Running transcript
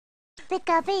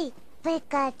Pika pee,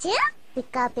 Pikachu,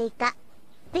 Pika Pika,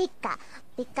 Pika,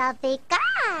 Pika Pika,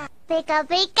 Pika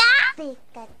Pika,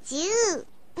 Pikachu,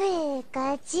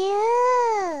 Pikachu,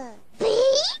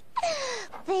 Pee,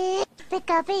 Pee,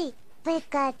 Pika pee,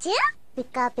 Pikachu,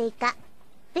 Pika Pika,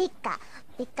 Pika,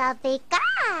 Pika Pika,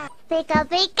 Pika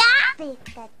Pika,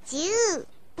 Pikachu,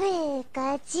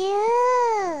 Pikachu.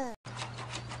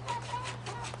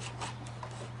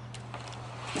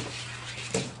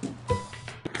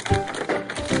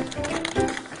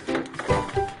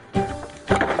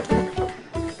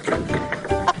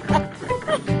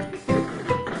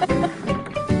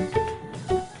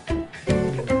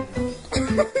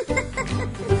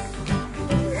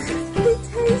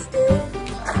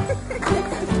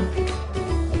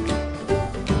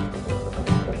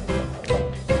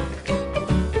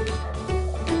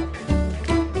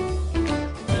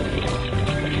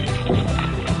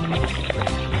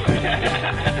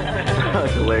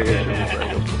 That's hilarious.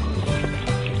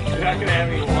 You're not gonna have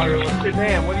any water left.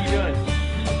 Damn, what are you doing?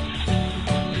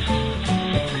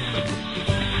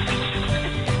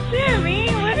 Sammy,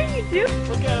 what are you doing?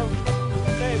 Look at him.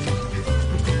 Babe.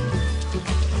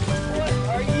 What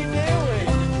are you doing?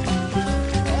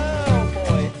 Oh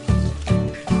boy.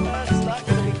 That's not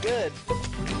gonna be good.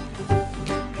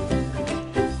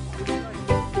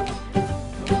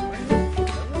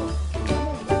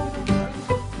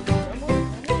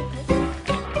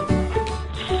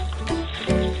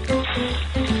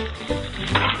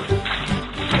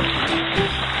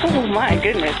 Oh my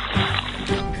goodness.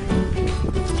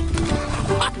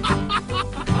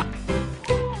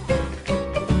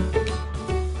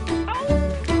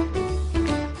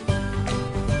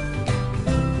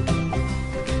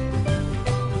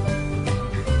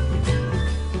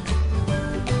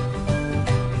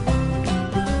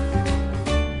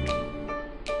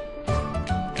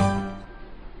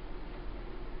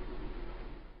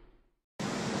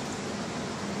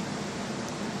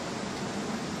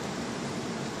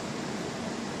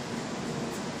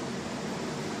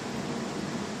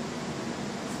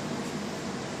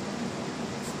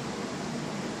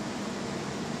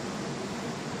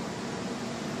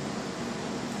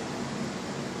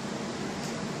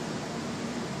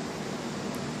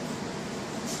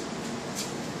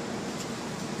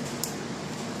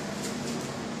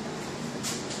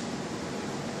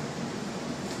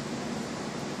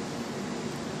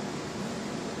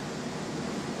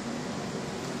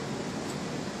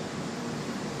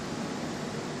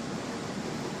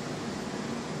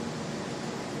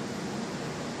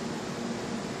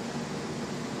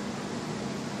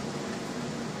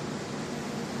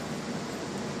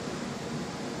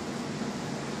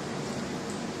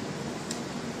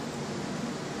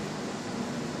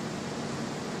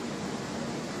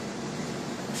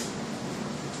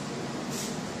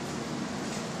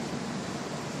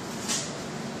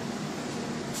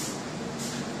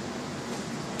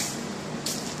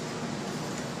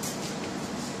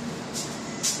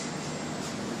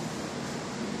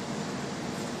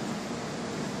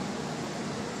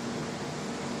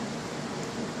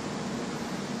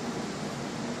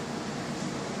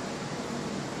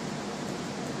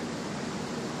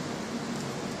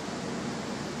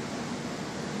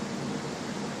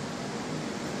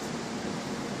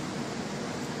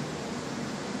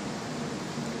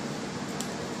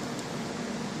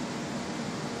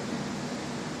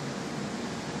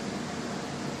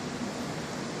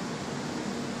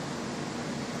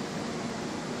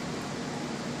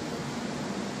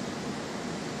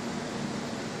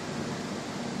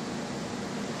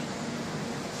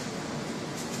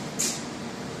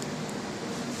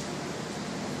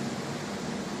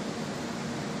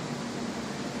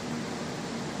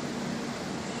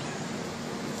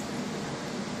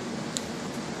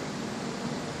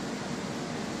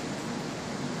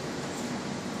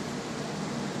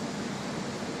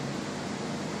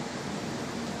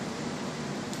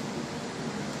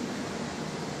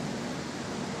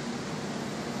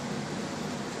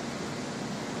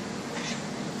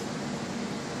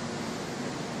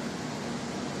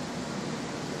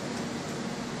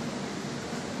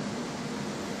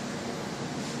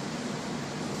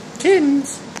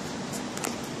 Kittens.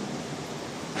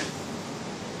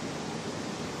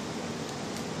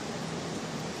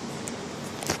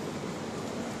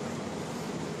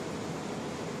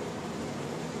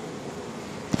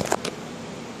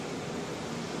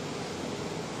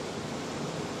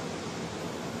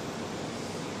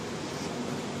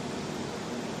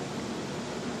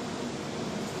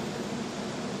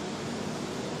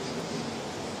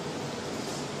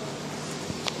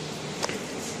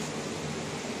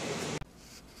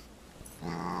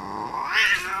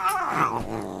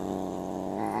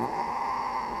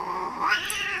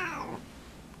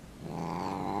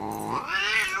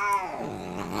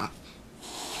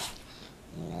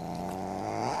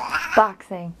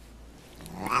 Boxing.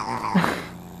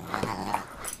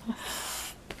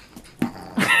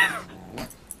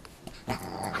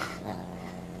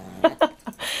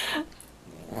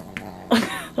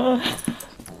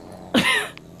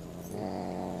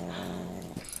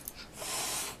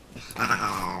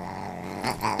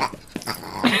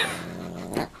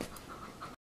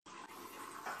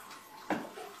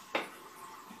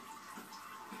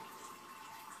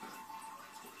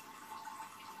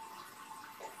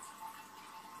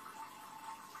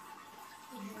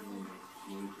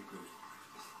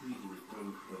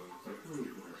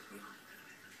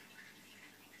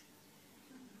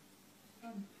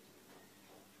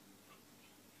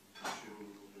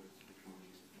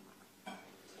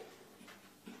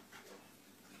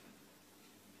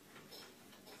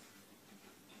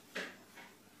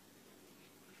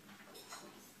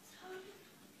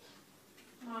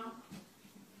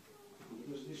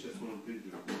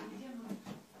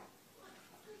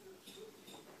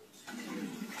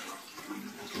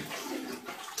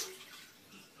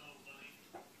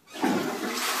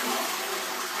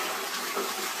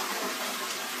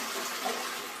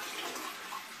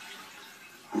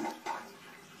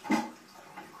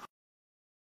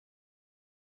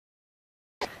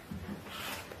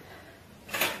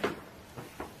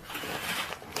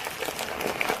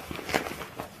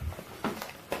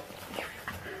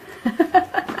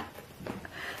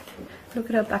 Look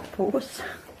at her back paws.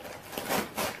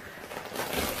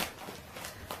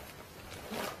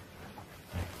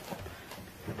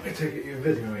 I take it you're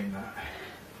videoing that.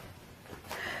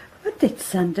 What did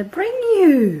Santa bring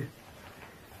you?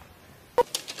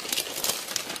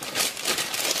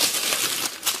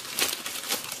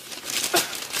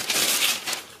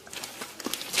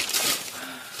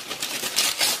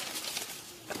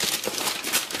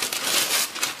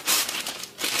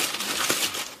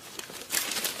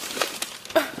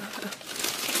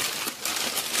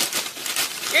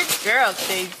 Good girl,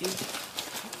 Daisy.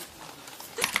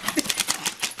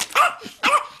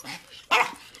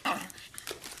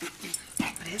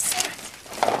 What is that?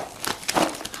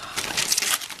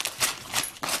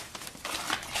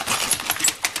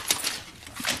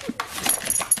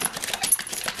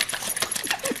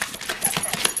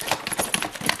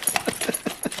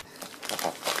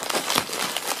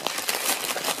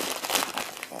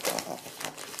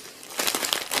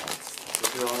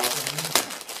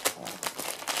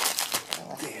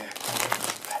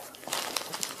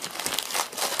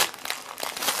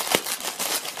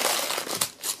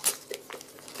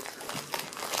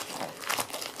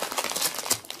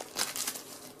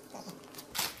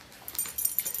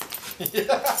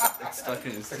 It's stuck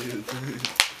in his tooth.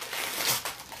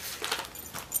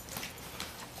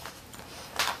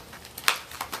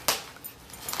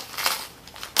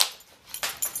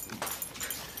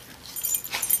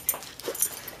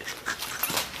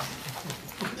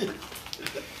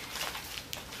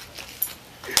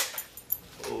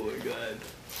 Oh my god.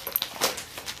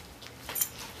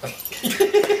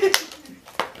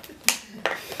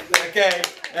 Okay,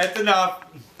 that's enough.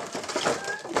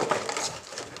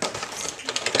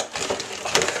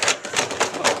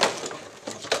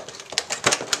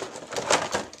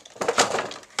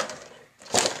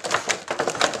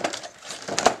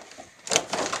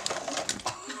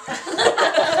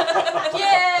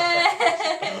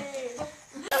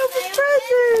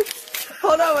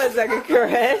 Hold on 1 second,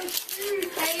 Corinne.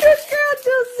 Good girl,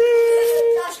 Josie.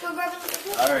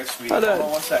 Alright, sweetie. Hold on. Hold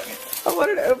on 1 second. I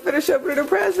wanted to finish opening a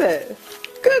present.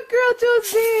 Good girl,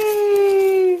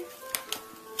 Josie.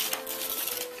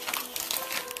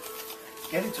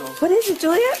 Get it, Joel. What is it,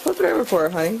 Juliet? Flip it over for her,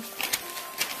 honey.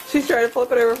 She's trying to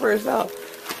flip it over for herself.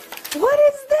 What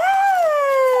is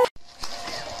that?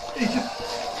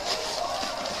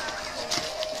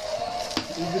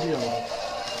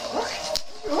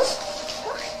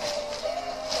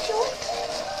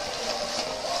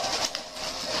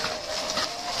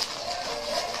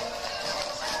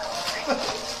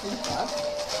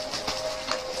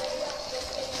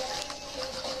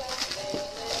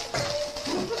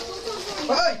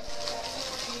 Hey!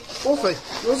 Wolfie,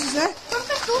 yours is there?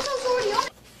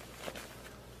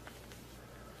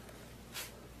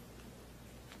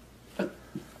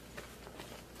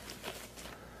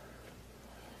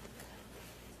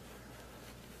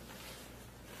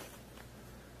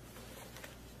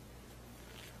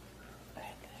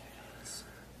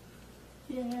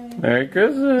 Merry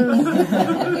Christmas.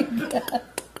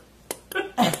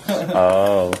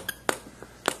 Oh.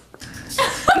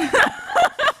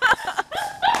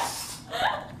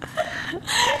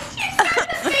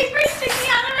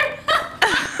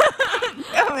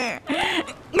 Come here.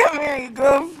 Come here, you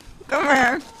goof. Come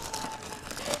here.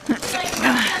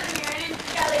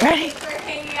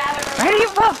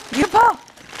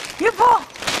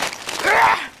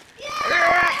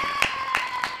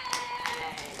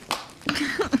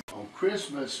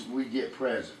 Christmas we get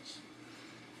presents.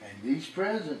 And these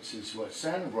presents is what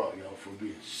Santa brought y'all for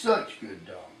being such good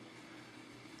dogs.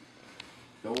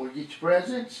 Don't want to get your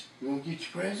presents? You want to get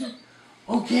your present?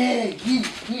 Okay, get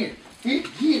it, get it,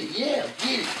 yeah,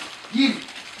 get it,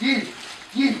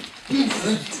 get it,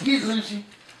 Lucy, get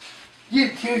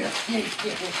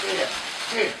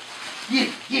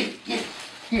it,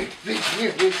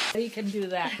 here, here. You can do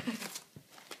that.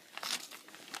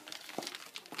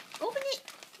 Open it.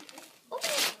 Open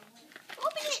it.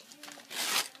 Open it.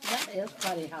 That is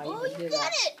funny how you Oh, can you do got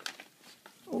that. it.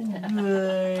 Oh,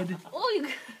 good. Oh, you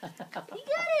got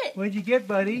it. What'd you get,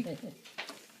 buddy?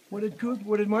 What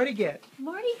did Marty get?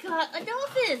 Marty got a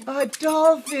dolphin. A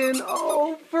dolphin.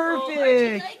 Oh, Oh, Marty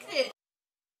perfect. likes it.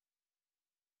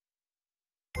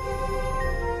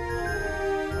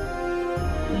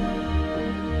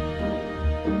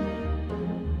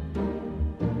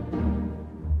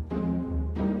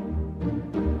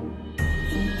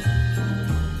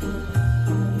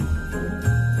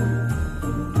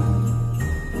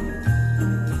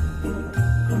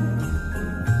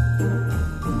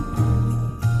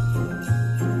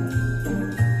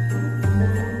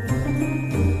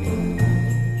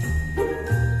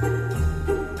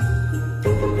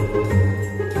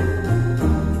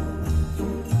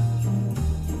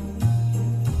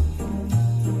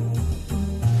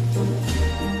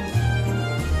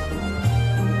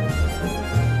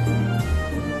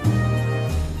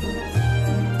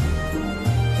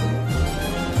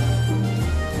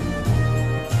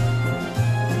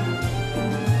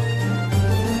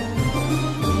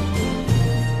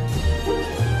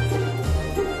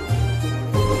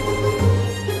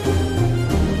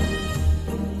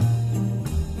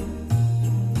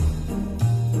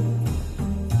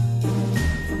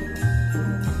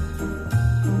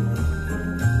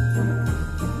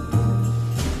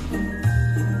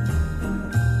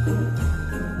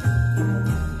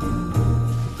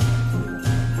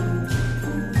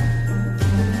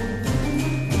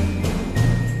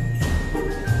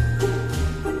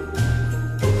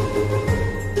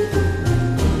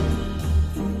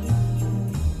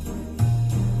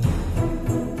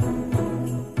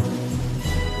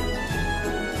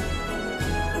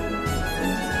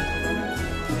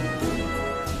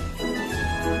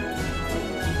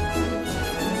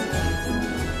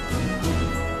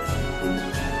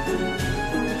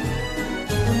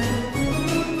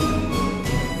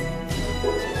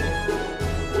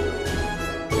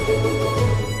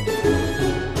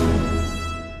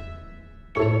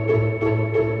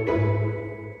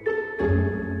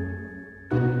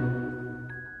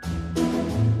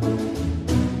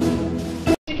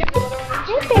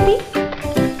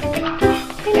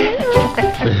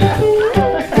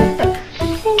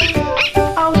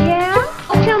 Oh yeah?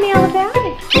 Tell me all about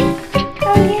it.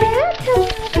 Oh yeah? Tell me all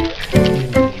about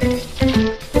it.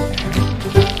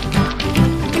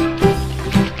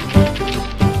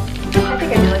 I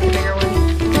think I do like the bigger one.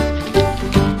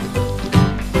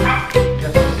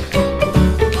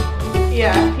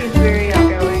 Yeah, he's very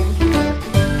outgoing.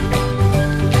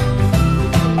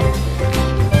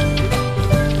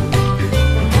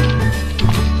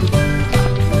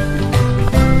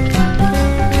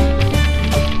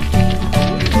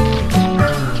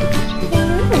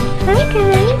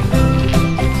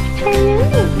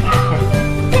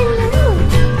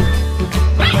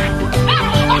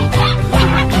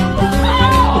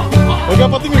 Olha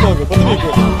pra mim, logo, pra mim.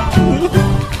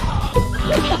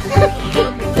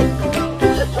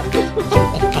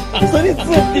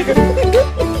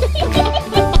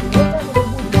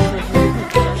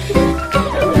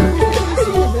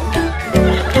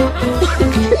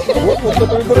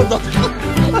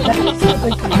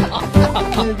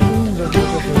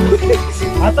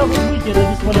 А там вы будете, это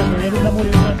бесполезно. Я на море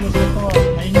уже отвез,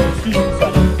 а я не всю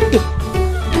кусали.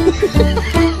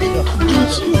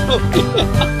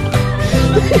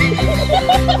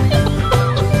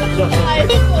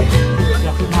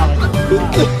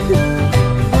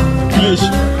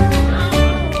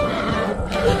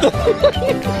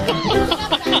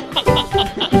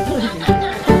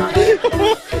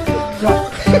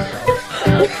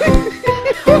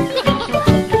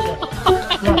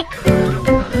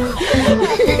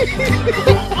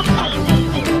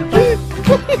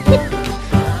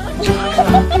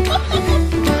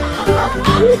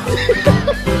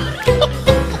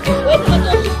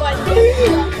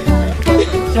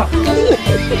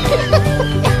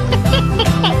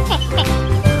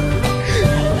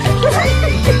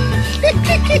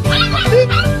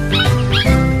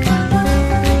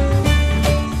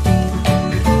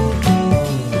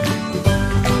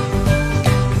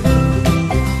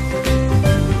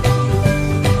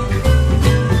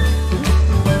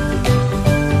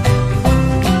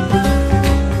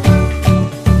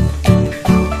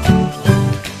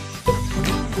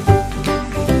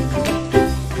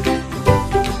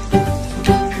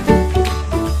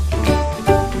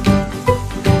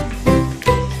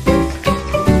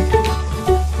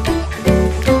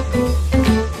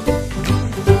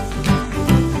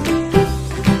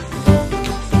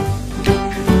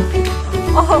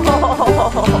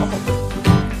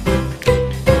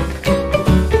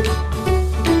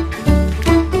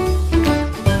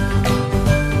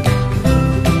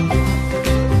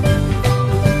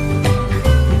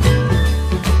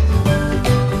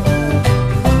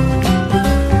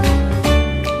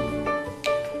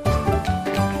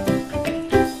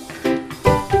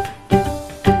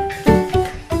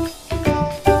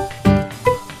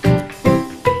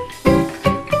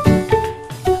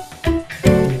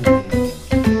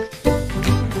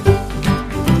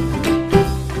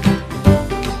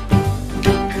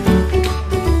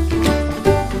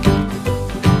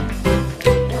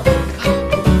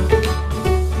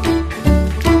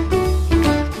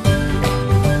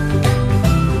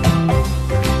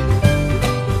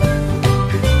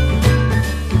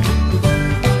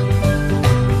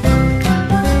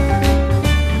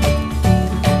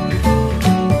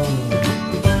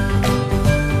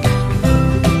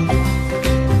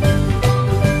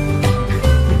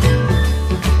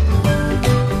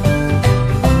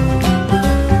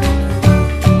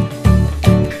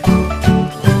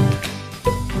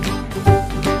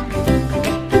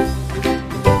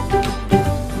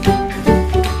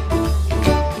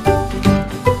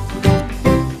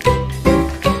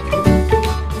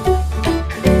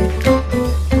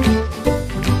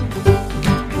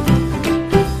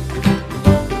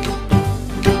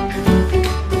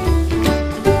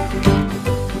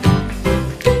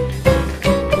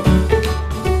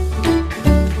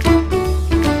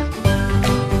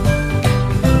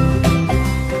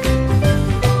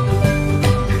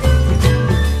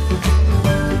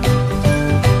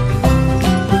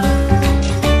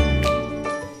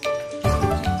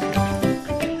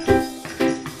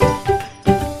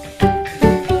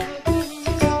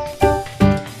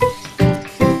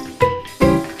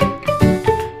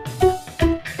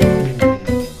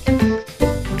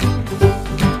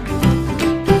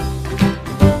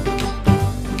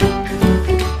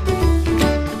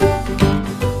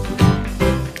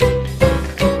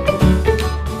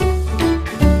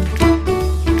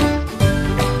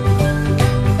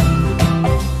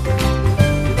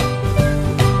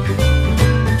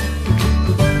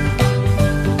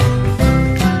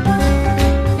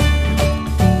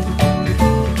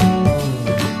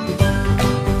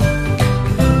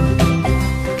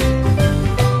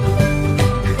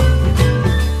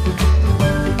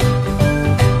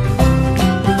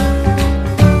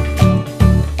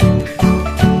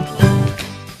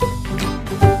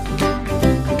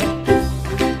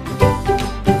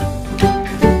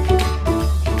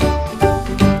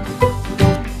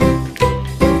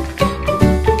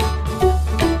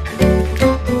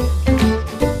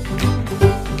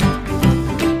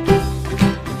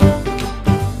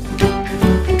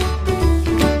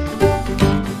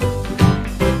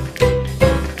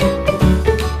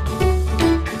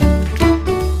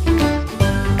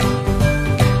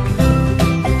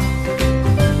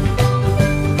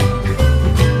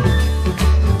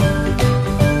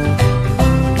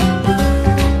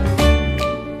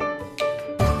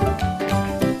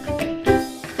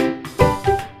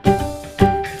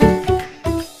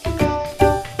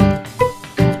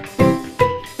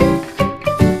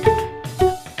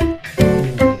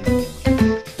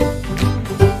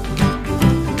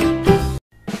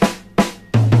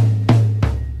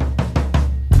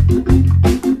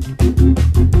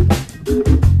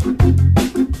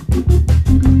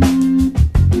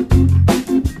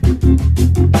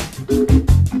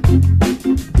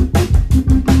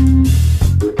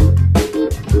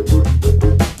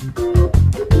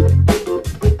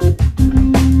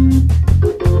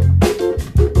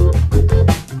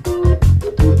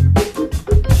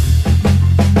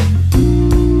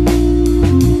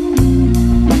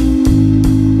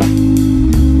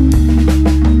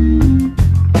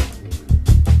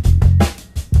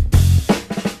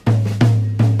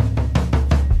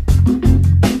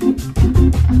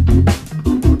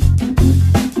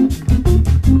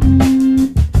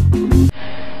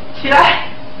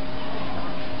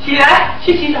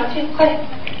 去洗澡去，快点，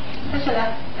快起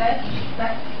来，来，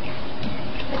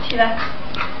起来，来，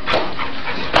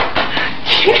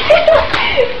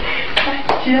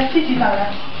起来，去洗澡来，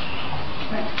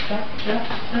来，去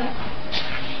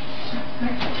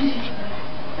洗澡，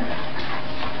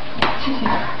去洗澡，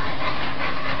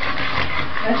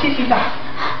来，去洗澡，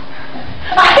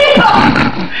哎呦，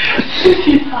去洗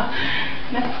澡，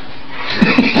来。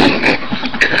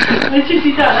来去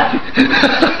洗澡了，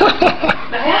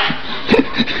来呀，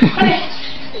快点，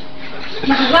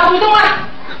拉不动了，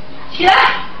起来，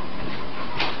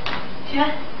起来，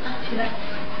起来，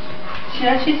起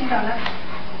来去洗澡了。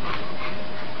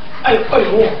哎呦，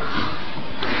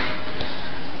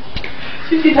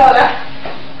去洗澡了。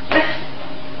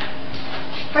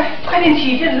快点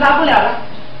起，这拉不了了，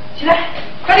起来，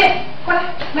快点，过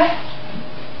来，来。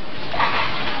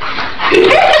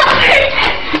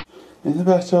In the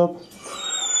bathtub.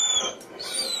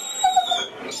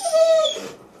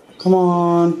 Come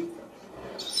on.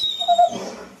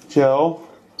 Joe,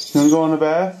 you wanna go in the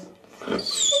bath?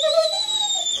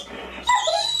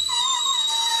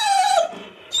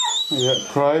 Yeah,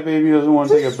 crybaby doesn't want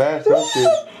to take a bath, does she?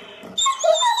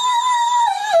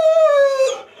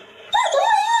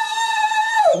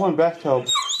 Come on, bathtub.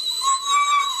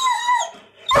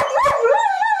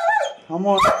 Come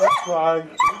on, don't cry.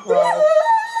 Don't cry.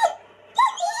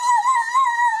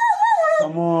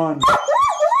 Come on.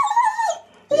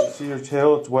 You see your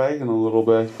tail? It's wagging a little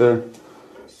back there.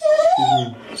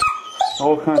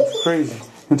 All kinds of crazy.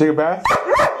 Gonna take a bath?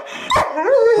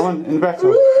 Come on, in the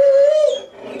bathtub.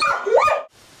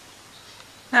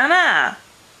 Nana,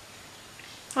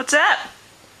 what's up?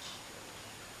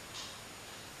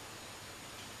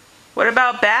 What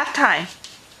about bath time?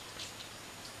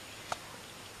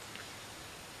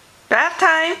 Bath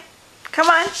time. Come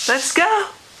on, let's go.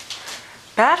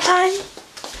 Bath time.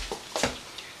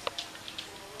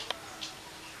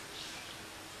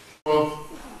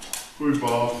 Goeie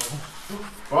Bob.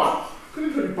 Bob? Kun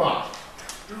je die Bob?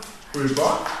 Goeie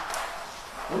Bob?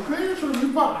 Oké, zo die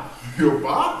Bob. Yo,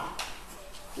 Bob?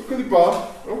 Hoe kan die Bob?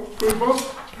 Oh, goeie Bob.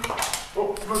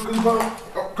 Oh, wat kan die Bob?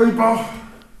 Oh, kan die Bob?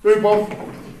 Goeie Bob.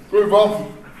 Goeie Bob.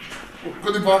 Oh,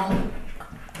 kan die Bob?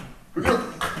 Die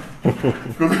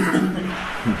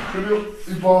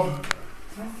Bob.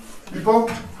 Die Bob.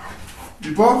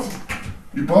 Die Bob.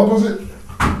 Die Bob was it?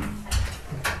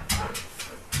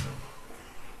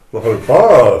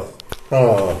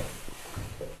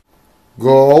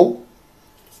 Go.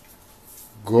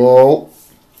 Go.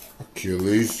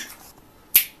 Achilles.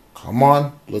 Come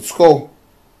on, let's go.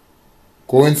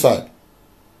 Go inside.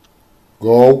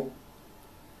 Go.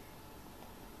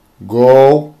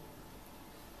 Go.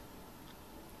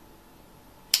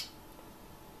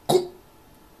 Go.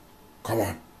 Come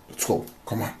on, let's go.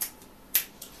 Come on.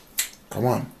 Come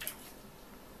on.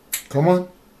 Come on.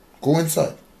 Go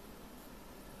inside.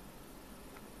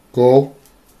 Go.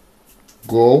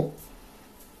 Go.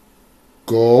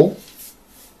 Go.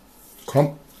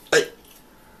 Come. Hey.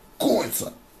 Go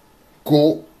inside.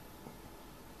 Go.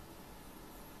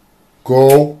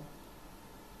 Go.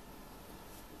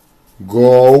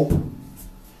 Go.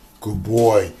 Good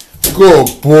boy.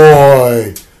 Good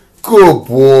boy. Good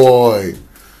boy.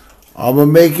 I'm gonna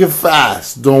make it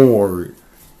fast. Don't worry.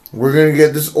 We're gonna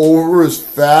get this over as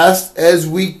fast as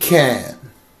we can.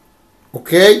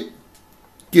 Okay?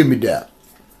 Give me that.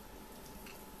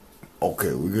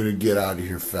 Okay, we're gonna get out of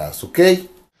here fast, okay?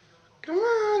 Come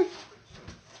on.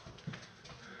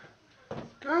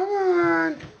 Come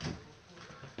on.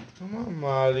 Come on,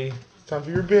 Molly. It's time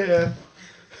for your bath.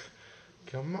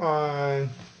 Come on.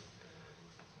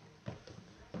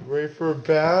 You ready for a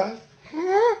bath?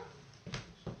 Huh?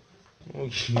 Oh,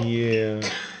 yeah.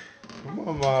 Come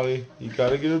on, Molly. You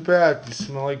gotta get a bath. You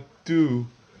smell like dew.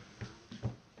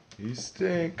 You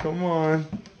stink. Come on.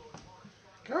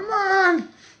 Come on.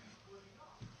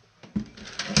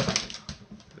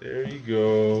 There you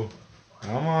go.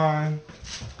 Come on.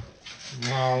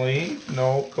 Molly.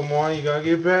 No, come on. You gotta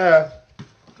get a bath.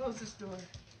 Close this door.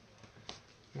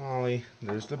 Molly,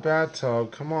 there's the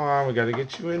bathtub. Come on. We gotta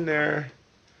get you in there.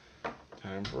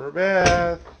 Time for a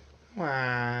bath. Come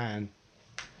on.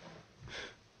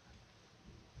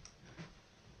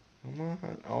 Come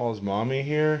on. Oh, is Mommy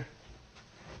here?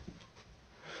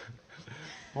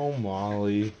 Oh,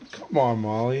 Molly. Come on,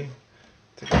 Molly.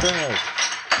 Take a bath.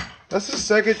 That's the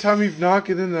second time you've knocked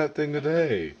it in that thing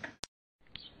today.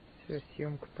 Все,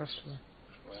 съемка пошла.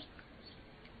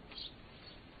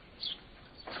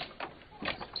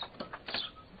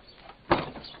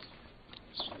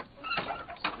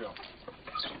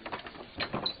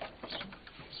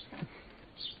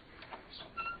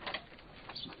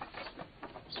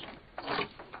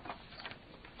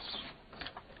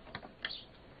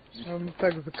 Он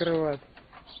так закрывает.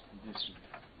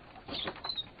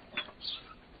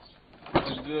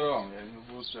 Идем, я не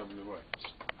буду тебя обливать.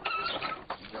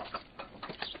 Идем.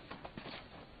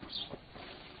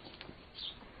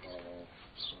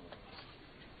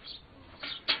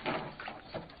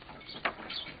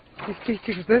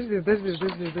 Тихо, подожди.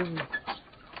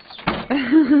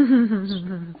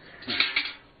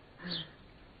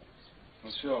 Ну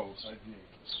все, уходи.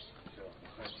 Все,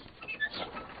 уходи.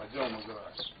 Пойдем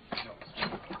играть.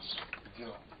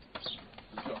 Идем.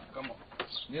 Идем, кому?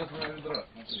 Нет моего ведра,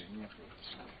 смотри, нет.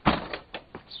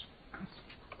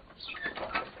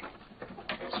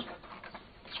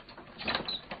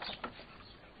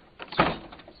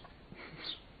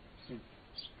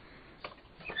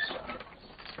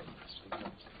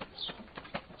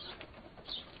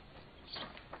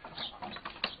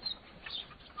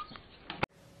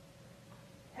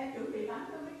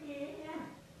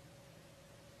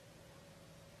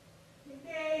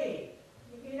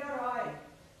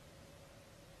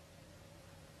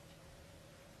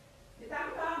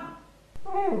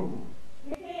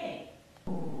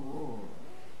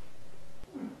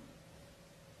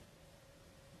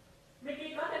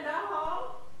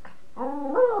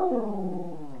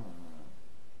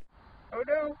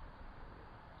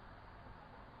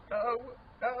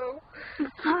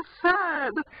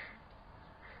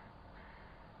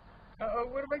 Uh-oh,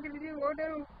 what am I gonna do? Oh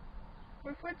no!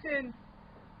 My foot's in!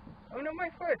 Oh no, my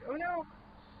foot! Oh no!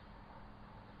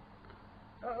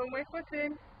 Uh-oh, my foot's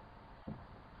in!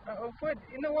 Uh-oh, foot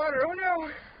in the water! Oh no!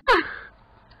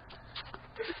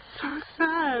 So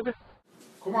sad!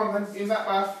 Come on then, in that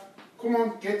bath. Come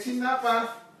on, get in that bath.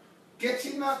 Get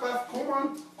in that bath. Come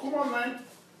on then. Come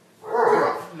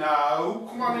on. No,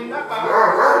 come on in that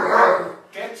bath.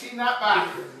 Get in that bath.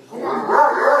 Come on.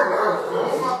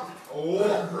 Come on. Oh.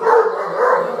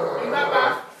 In that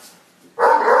bath. In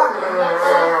that bath.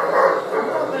 Come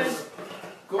on then.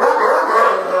 Go on.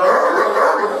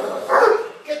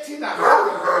 Get in that bath.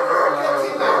 Get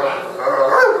in that bath.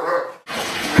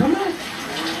 Come on.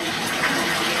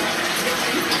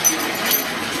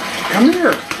 Come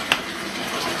here.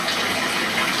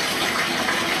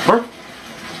 Bert.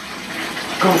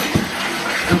 Go.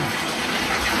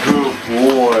 Good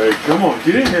boy. Come on,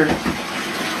 get in here.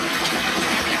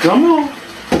 Come on.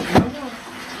 Come on.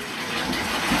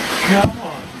 Come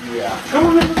on. Yeah. Come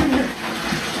on, look in here.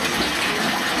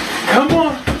 Come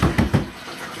on.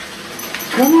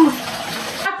 Come on.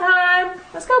 Bath time.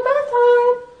 Let's go bath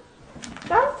time.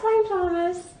 Bath time,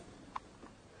 Thomas.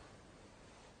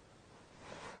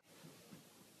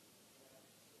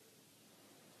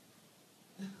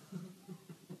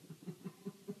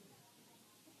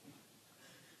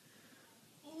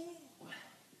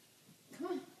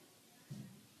 Come on.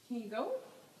 Can you go?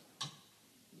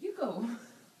 You go.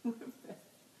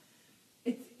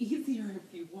 It's easier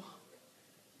if you walk.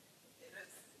 It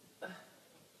is.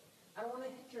 I don't want to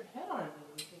hit your head on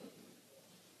anything.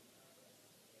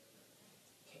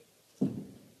 Okay.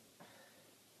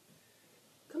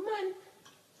 Come on.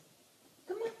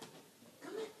 Come on.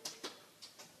 Come on.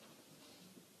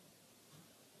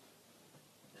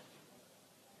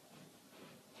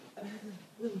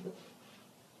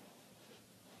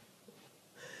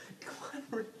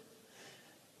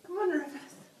 Come on,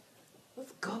 Rufus.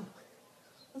 Let's go.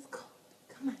 Let's go.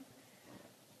 Come on.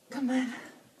 Come on.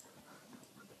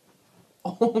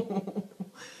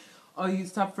 Oh, you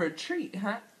stopped for a treat,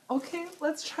 huh? Okay,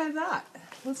 let's try that.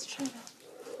 Let's try that.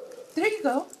 There you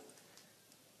go.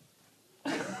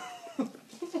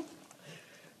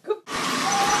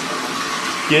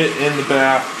 Get in the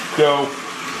bath. Go.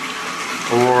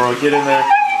 Aurora, get in there.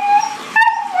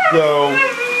 Go.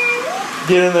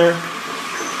 Get in there.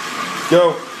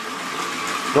 Go.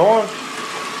 Go on.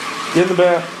 Get in the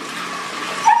bath.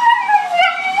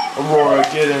 Aurora,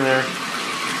 get in there.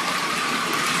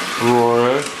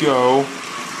 Aurora, go.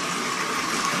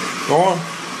 Go on.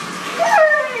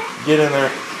 Get in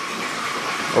there.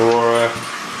 Aurora.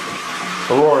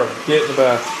 Aurora, get in the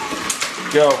bath.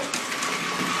 Go.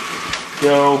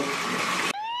 Go.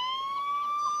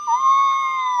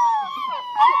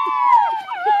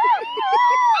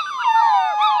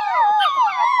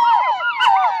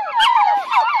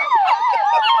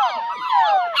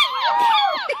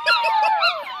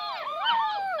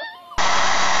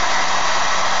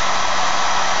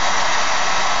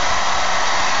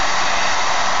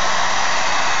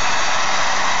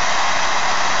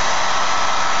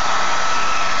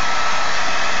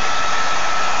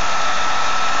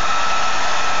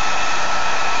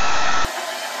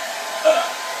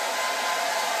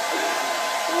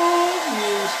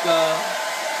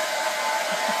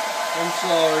 I'm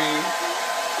sorry.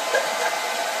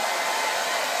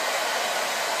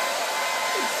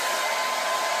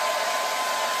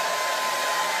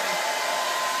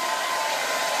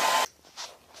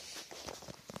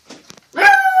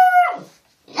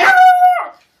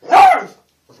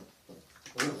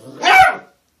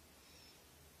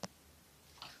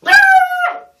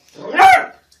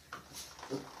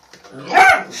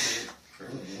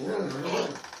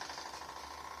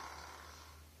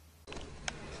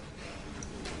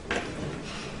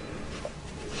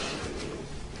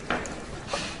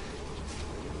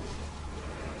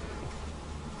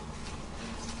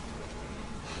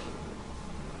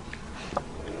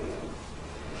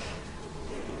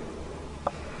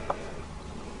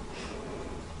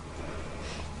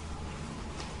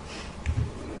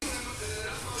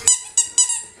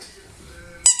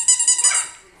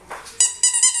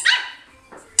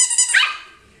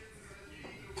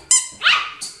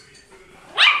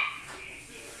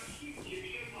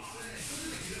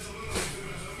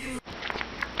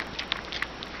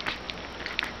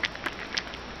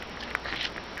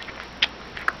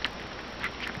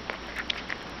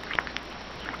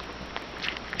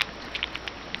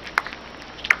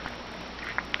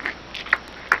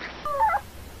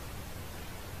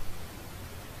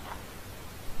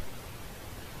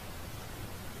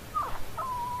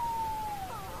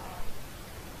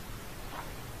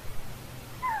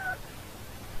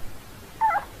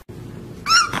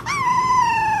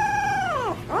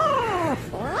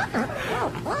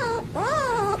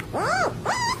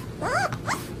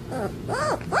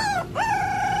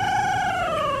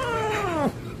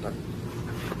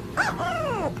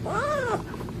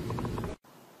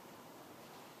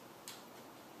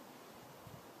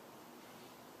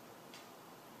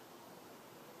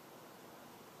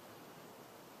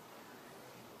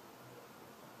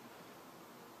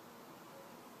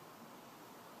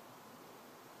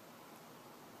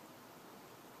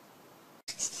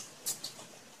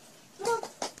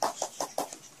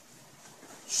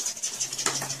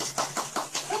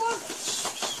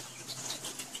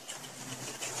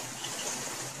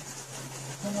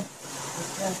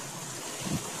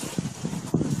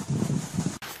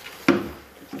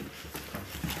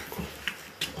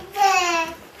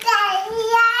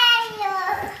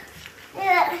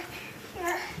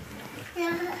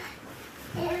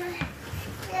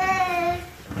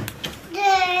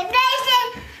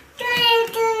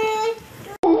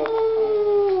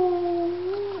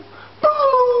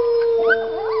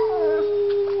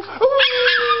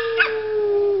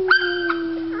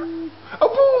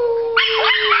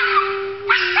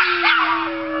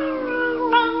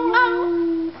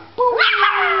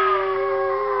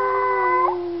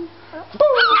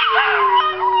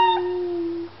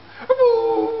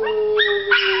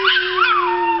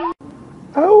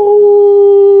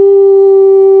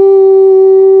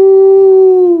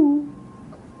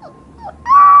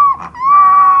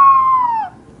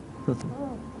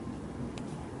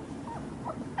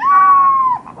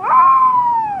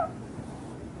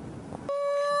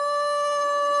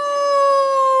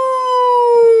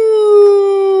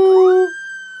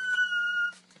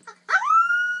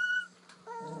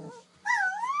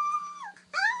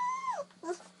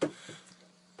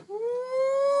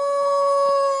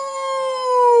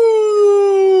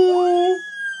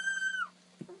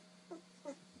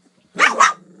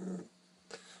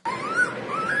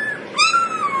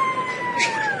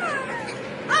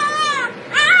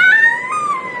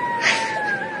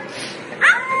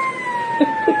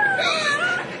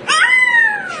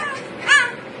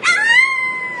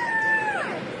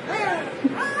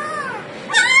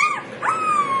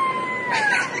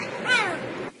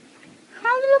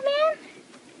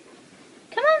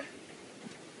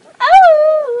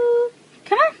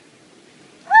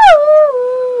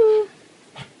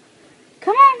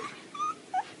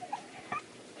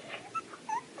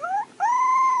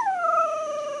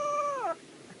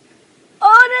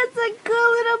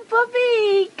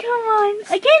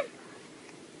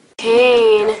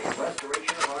 Kane,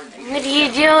 what are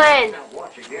you doing?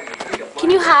 Can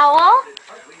you howl?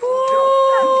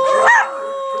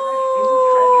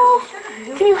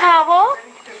 Can you howl?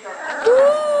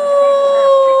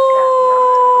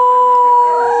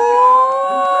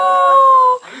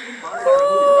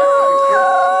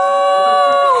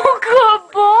 Good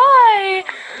boy.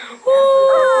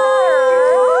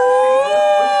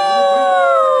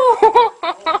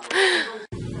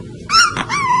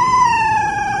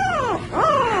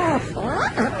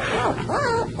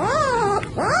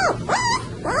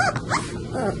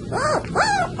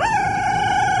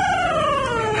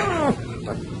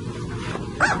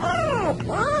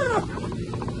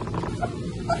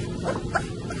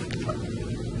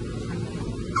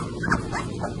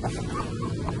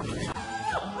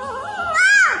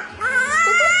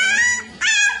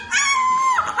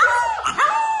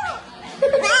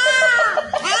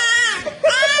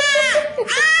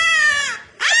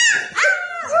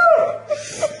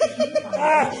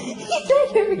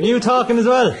 You talking as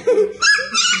well?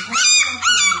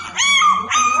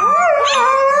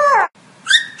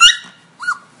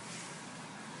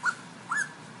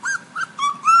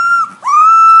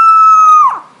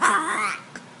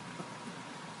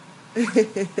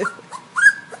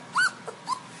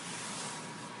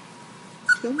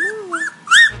 Come on.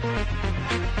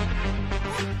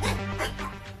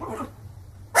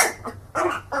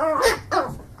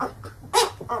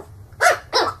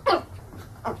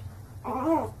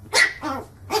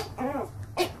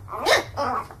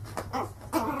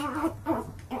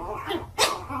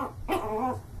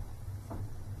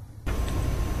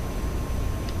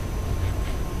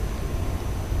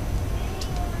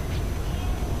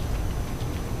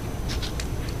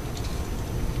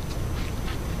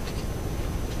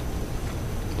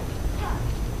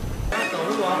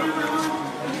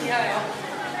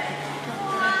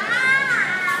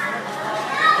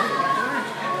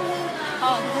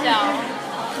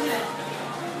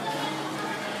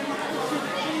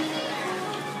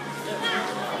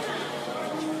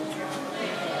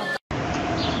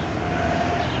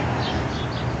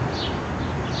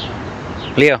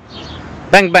 Leo,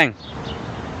 bang bang.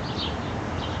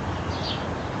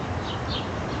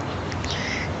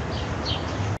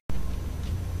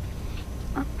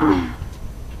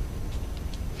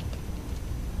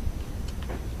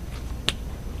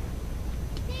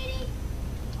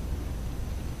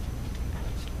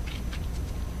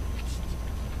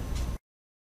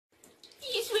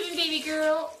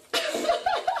 girl.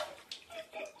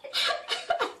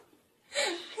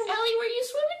 Ellie, where are you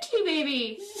swimming to,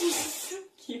 baby? So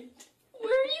cute.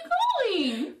 Where are you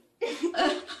going?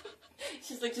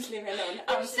 She's like, just leave me alone.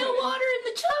 There's no water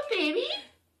in the tub, baby.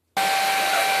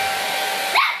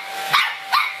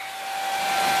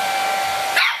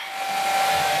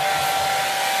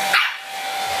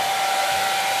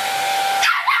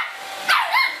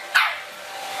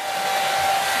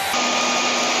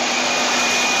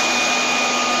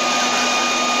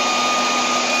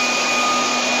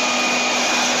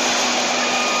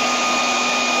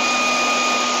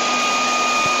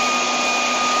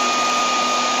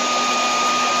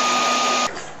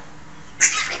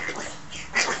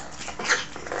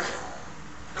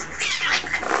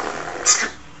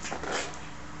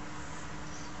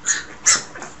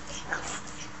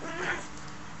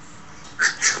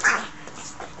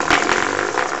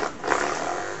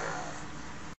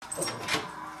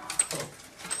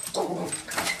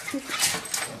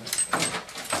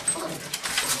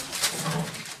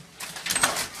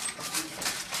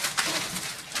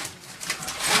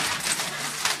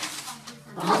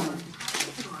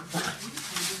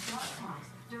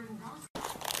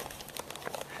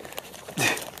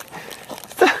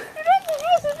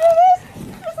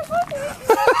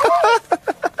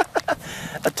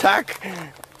 Attack!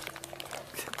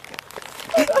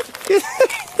 It's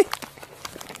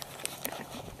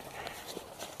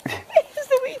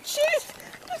the wee cheese.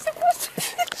 You're supposed to.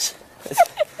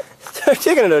 Start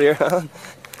taking it out of your hand.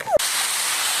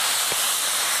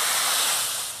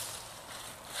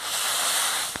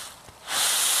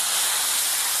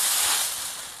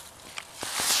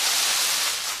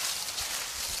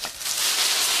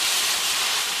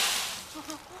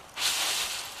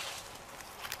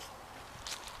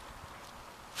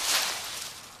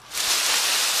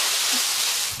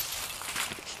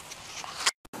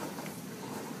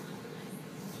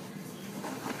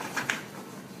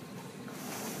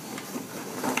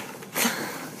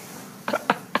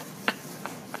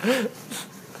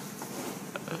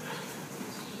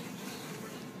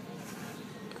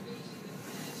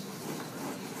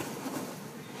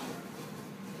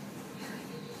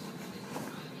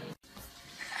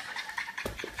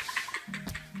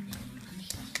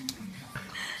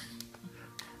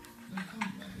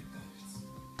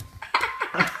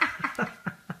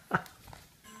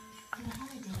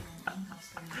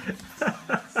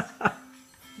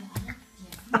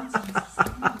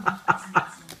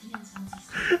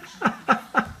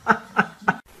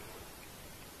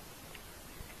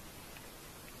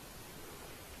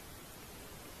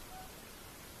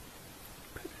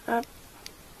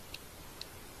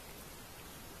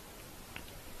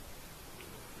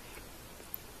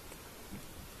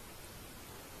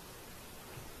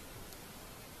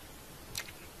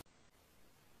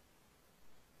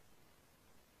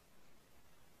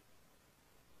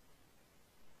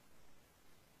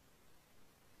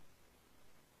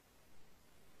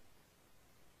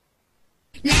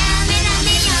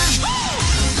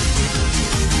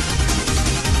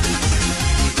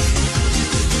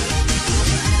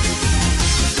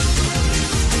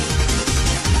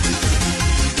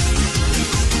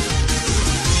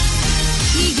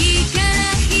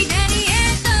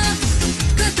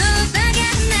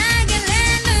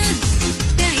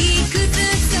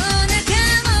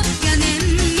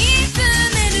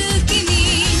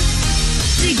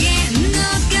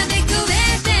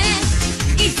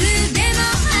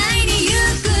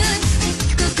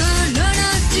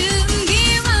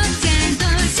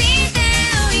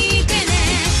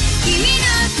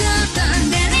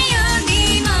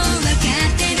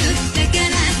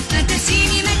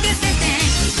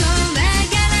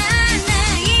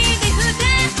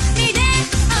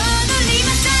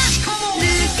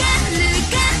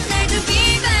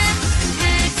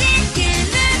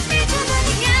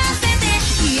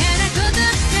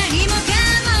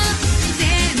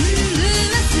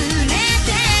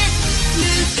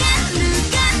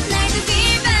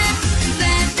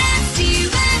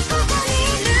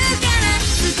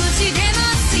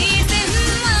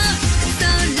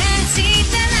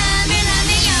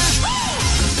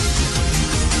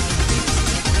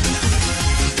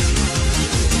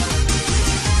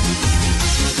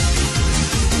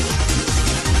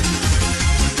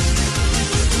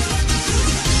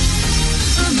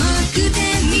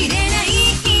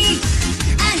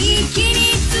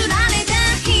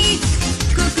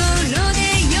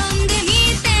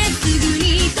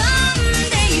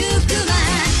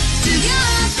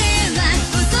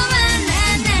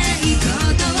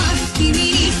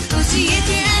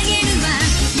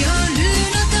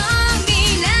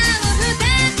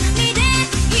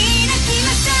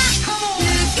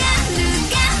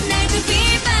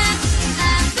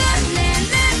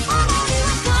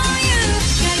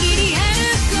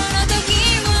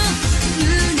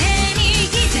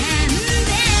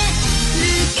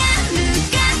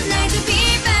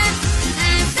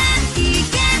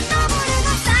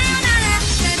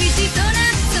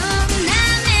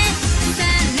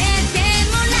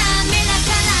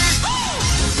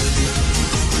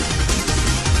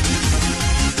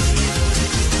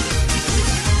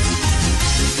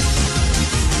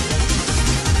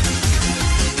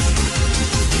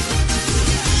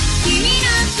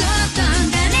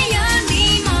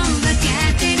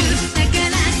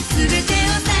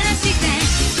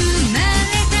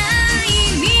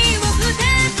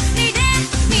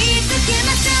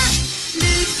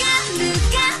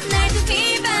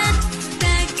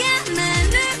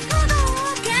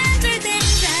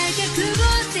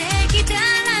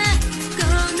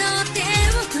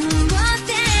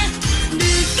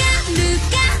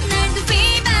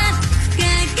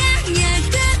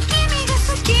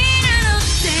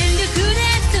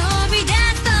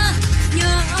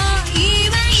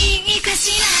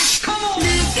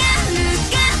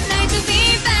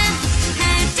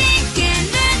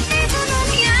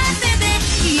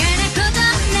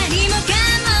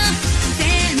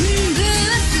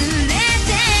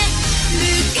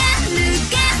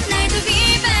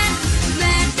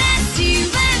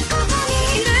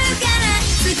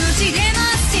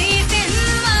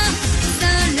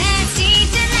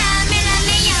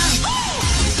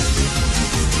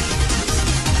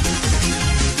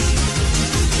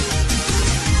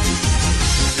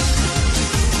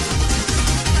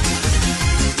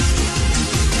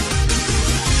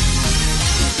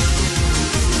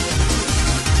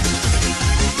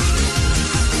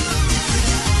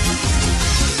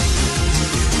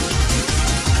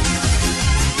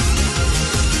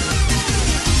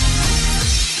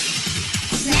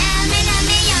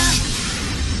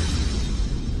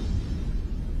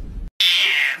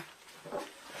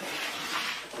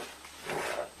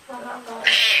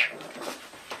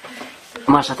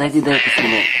 Маша, отойди, дай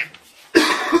посмотреть.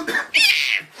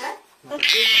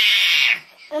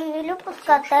 Или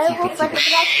пускай его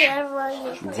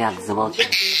фотографировали. Дяк, замолчи.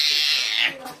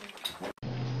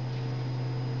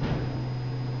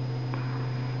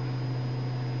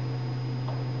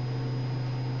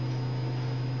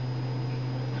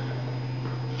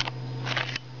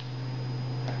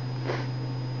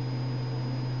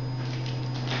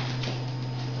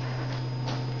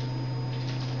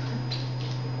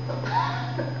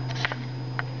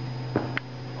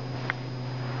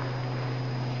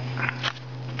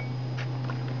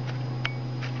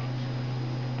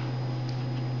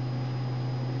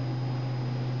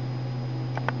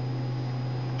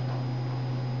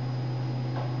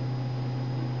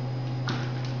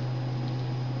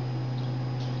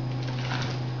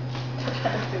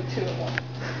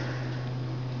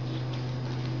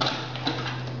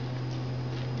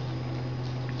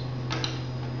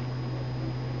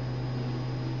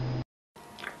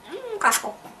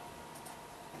 Кашку.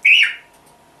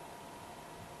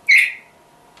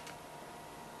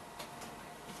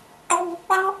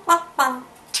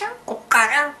 Я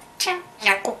кукарача,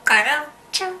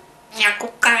 я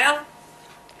кукарача.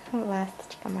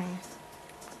 Ласточка моя.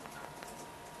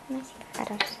 Настя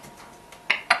хорошая.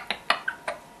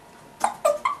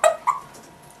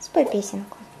 Спой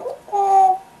песенку.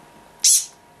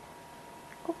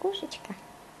 Кукушечка.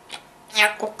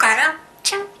 Я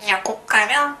кукарача, я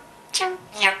кукарача,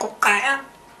 я кукарача.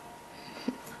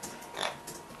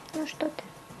 Ну что ты?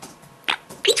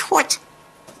 Пить хочешь?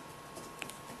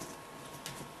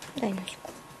 Дай Наську.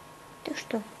 Ты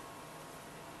что?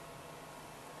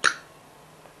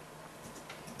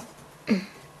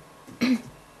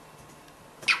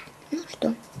 Ну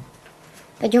что?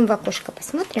 Пойдем в окошко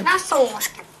посмотрим. На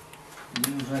солнышке.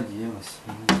 Ну, уже оделась.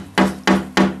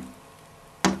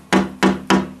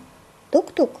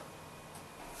 Тук-тук.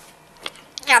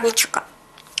 Яблочко.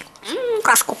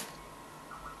 Кашку.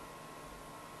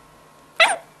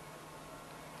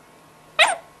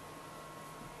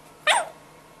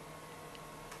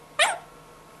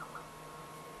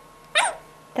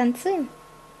 Танцуем?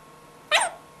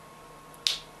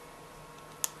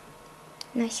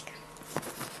 Наська.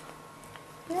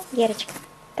 Ну, Герочка,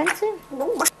 танцуем?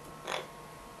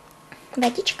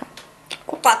 Водичка?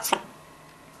 Купаться.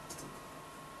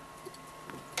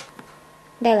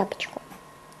 Дай лапочку.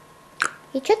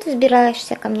 И что ты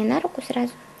забираешься ко мне на руку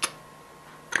сразу?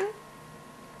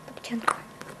 Пупчанка.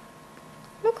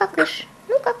 Ну-ка, кыш.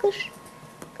 Ну-ка, кыш.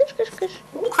 Кыш-кыш-кыш.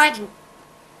 Уходи.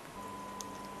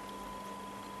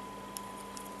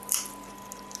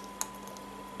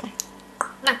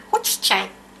 На, хочешь чай?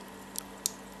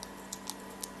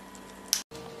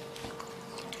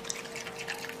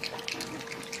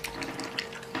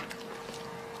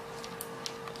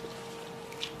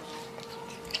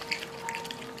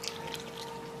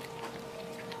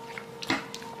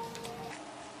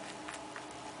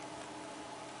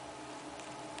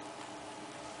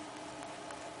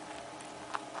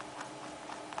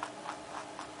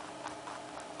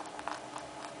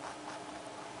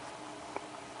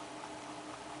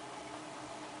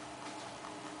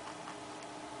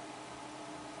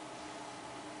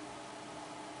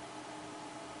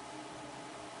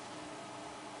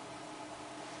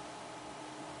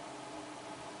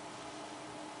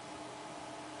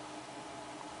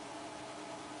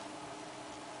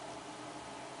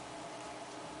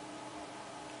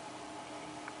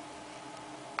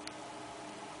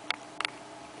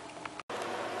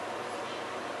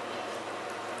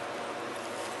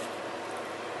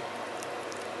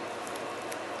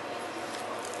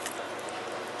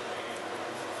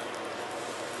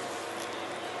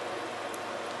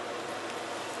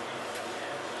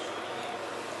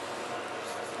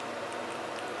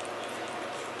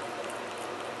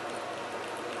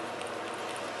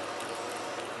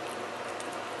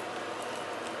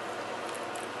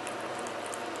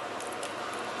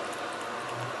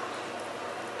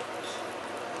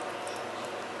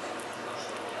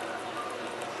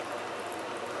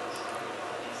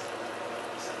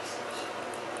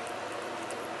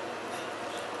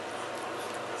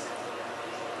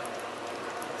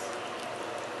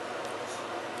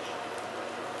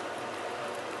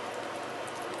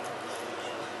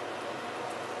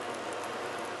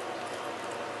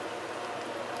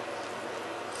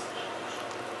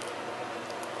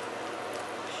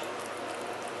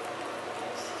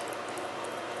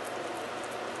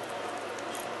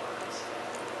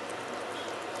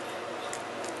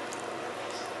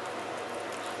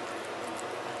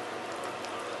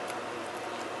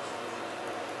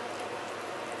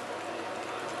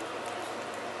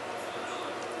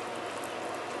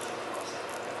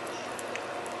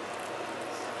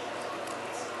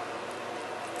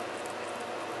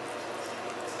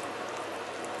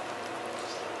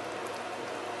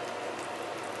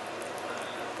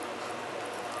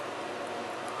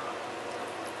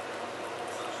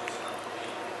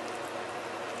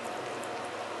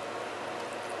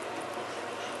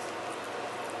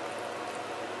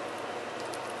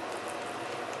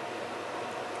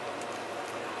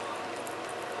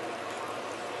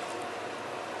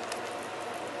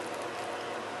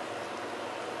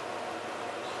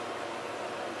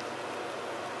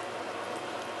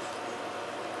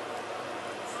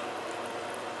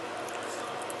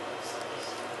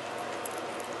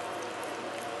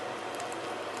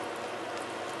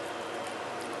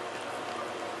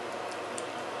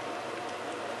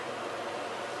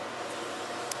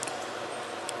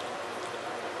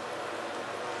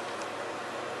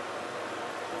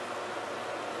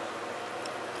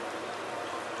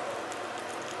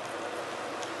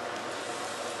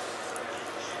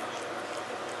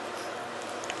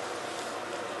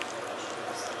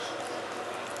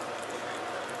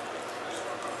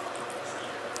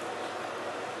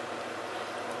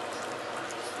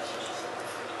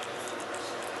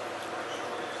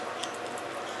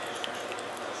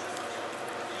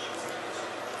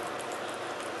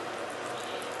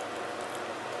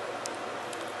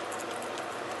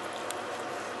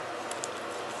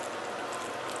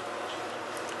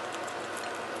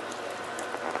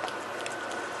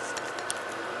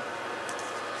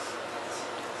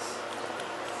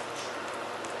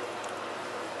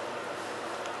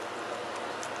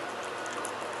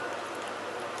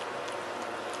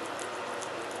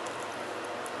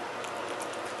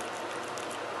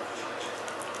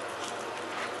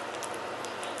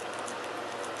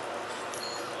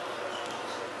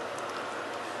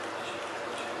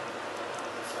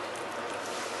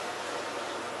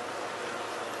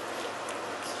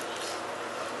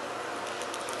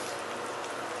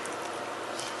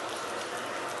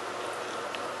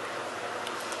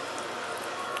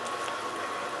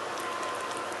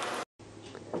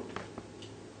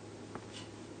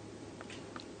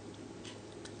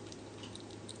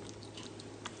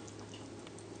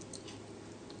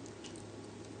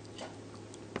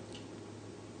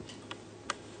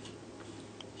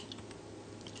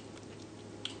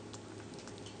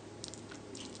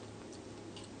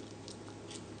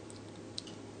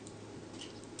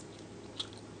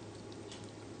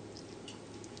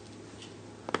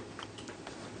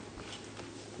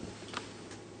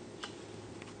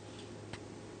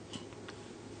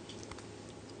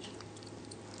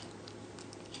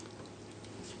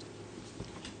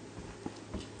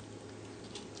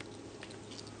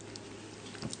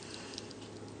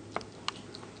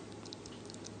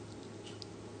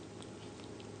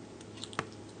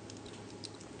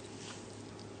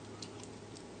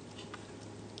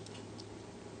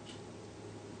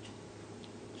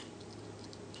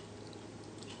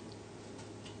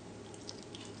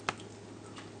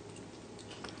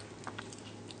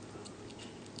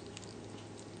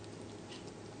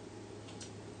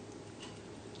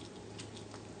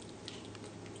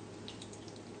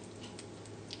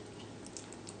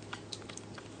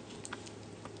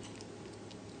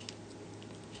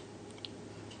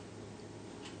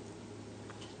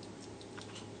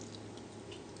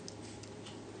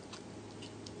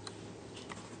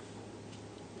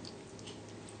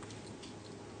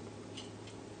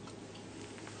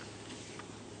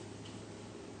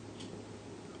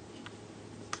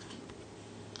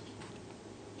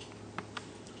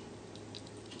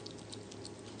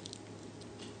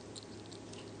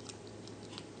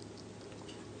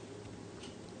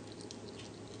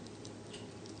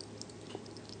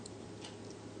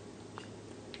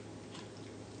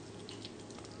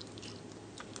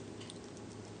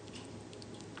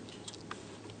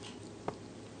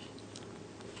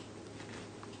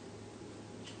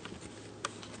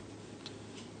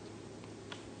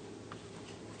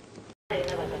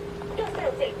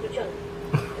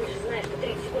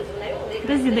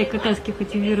 Подожди, дай какашки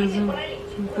хоть уберу зуб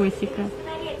Косика.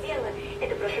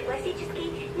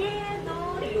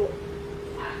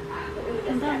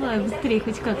 Ну, давай, быстрее,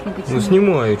 хоть как-нибудь. Ну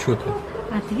снимаю, что ты?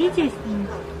 А ты видео снимаешь?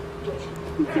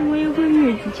 Это моя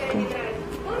гометечка.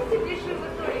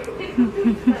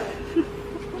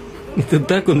 Это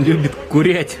так он любит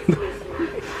курять.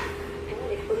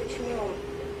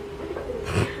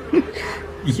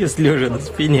 Ест лежа на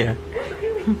спине.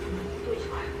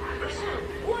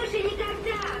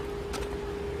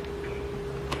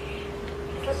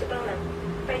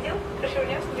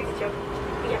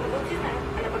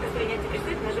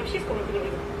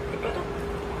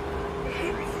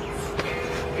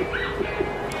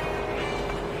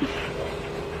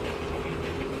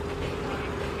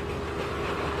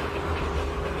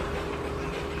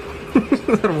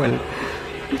 Нормально.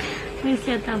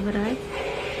 Если отобрать.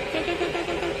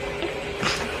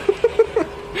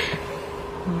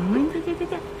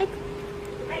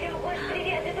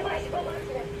 Привет, это Вася,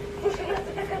 Бабасина. Слушай, у нас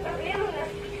тут такая проблема, у нас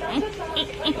там тут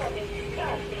сломался фотоаппарат. Да,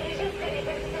 приезжай скорее,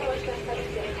 пойду домой, что осталось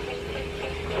делать.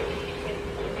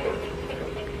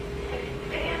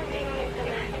 Прям 3 минуты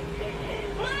назад.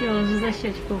 Все, уже за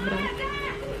щечку убрал.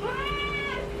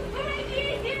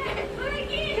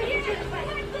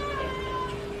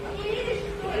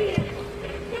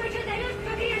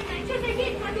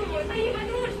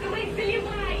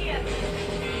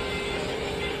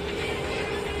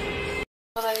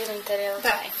 Половину тарелки.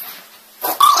 Давай.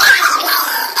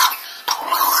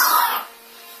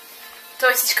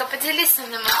 Тосечка, поделись со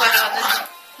мной макаронами.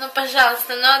 Ну,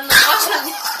 пожалуйста, ну одну можно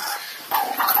мне?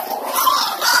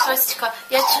 Тосечка,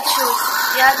 я чуть-чуть.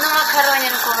 Я одну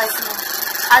макаронинку возьму.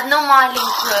 Одну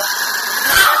маленькую.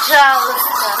 Ну,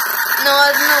 пожалуйста. Ну,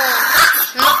 одну.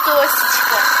 Ну,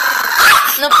 Тосечка.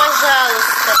 Ну,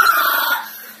 пожалуйста.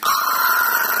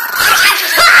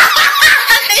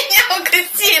 Я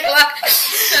укусила.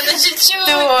 Надо чуть-чуть.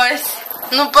 Тось,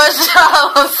 ну,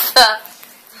 пожалуйста.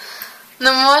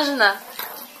 Ну, можно?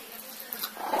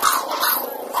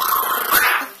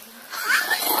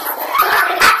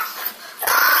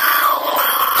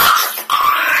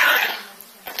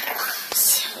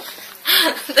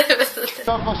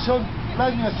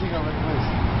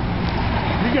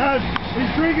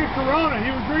 He's drinking Corona.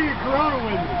 He was drinking Corona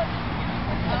with me.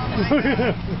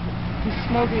 He's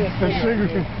smoking a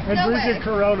cigarette and drinking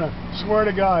Corona. Swear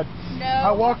to God. No.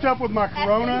 I walked up with my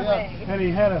Corona and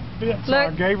he had a fit, so I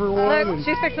gave her one. Look,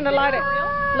 she's fixing to light it.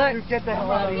 Look. Get the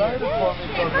hell out of here.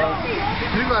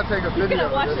 You gotta take a video.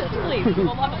 Watch this, please.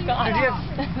 Oh my God.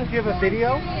 Did you have a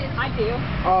video? I do.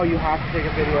 Oh, you have to take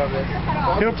a video of this.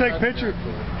 He'll take pictures.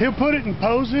 He'll put it in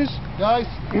poses, guys,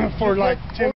 for like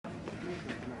 10.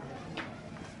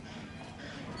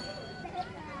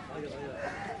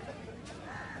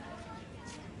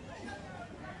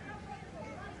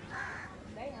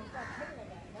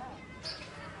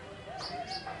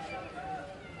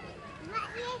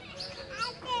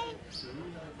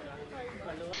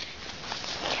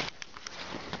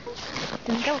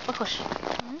 Ты на кого похож?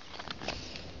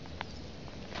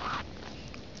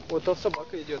 Вот та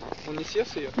собака идет. Он не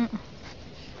съест ее?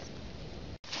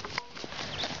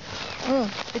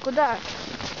 Ты куда?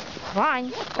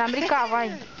 Вань, там река,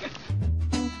 Вань.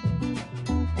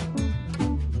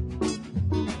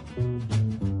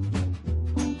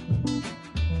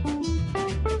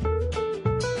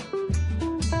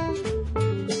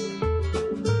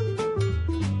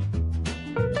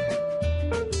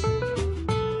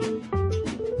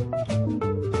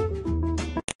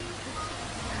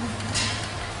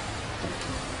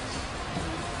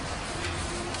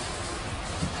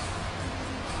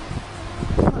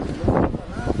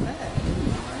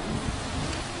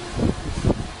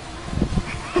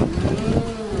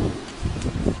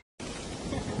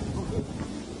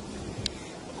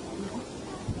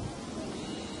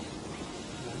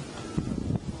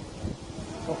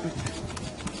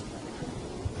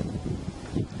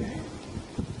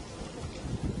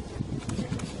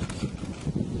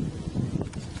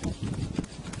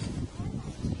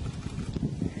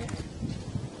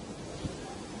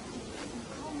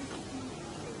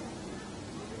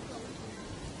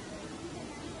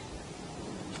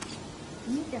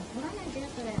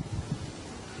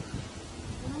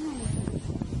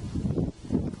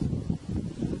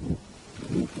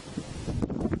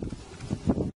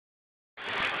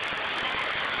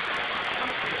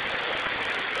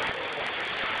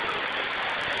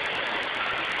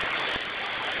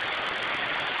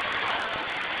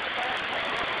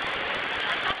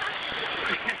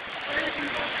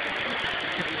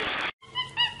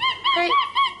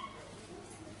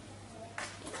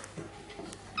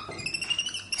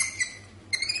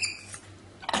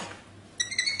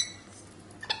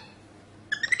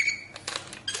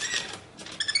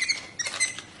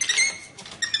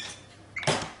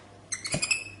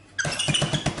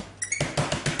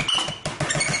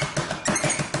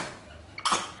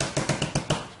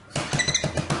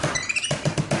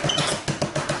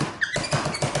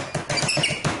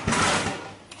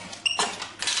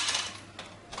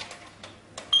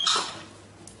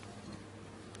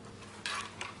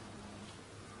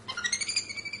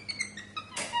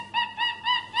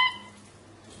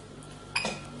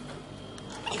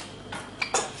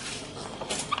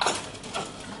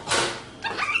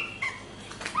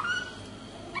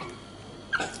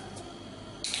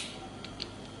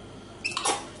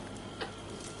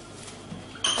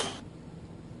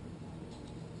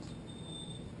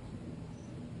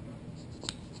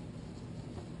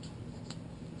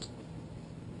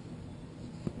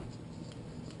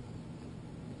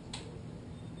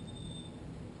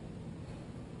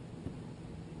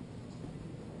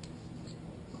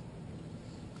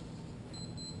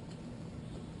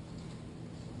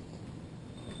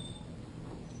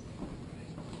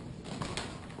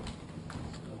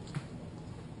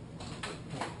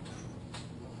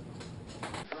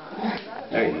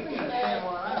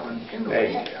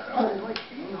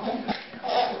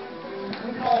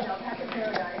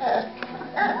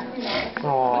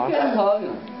 hug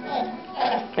him.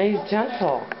 He's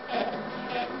gentle.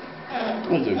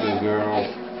 That's a good girl.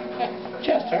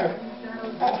 Chester.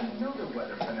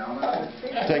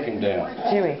 Take him down.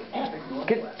 Jimmy,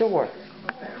 get the door.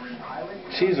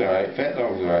 She's alright. Fat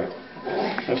dog's alright.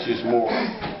 That's just more.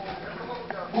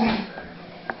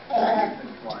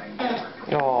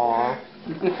 Aww.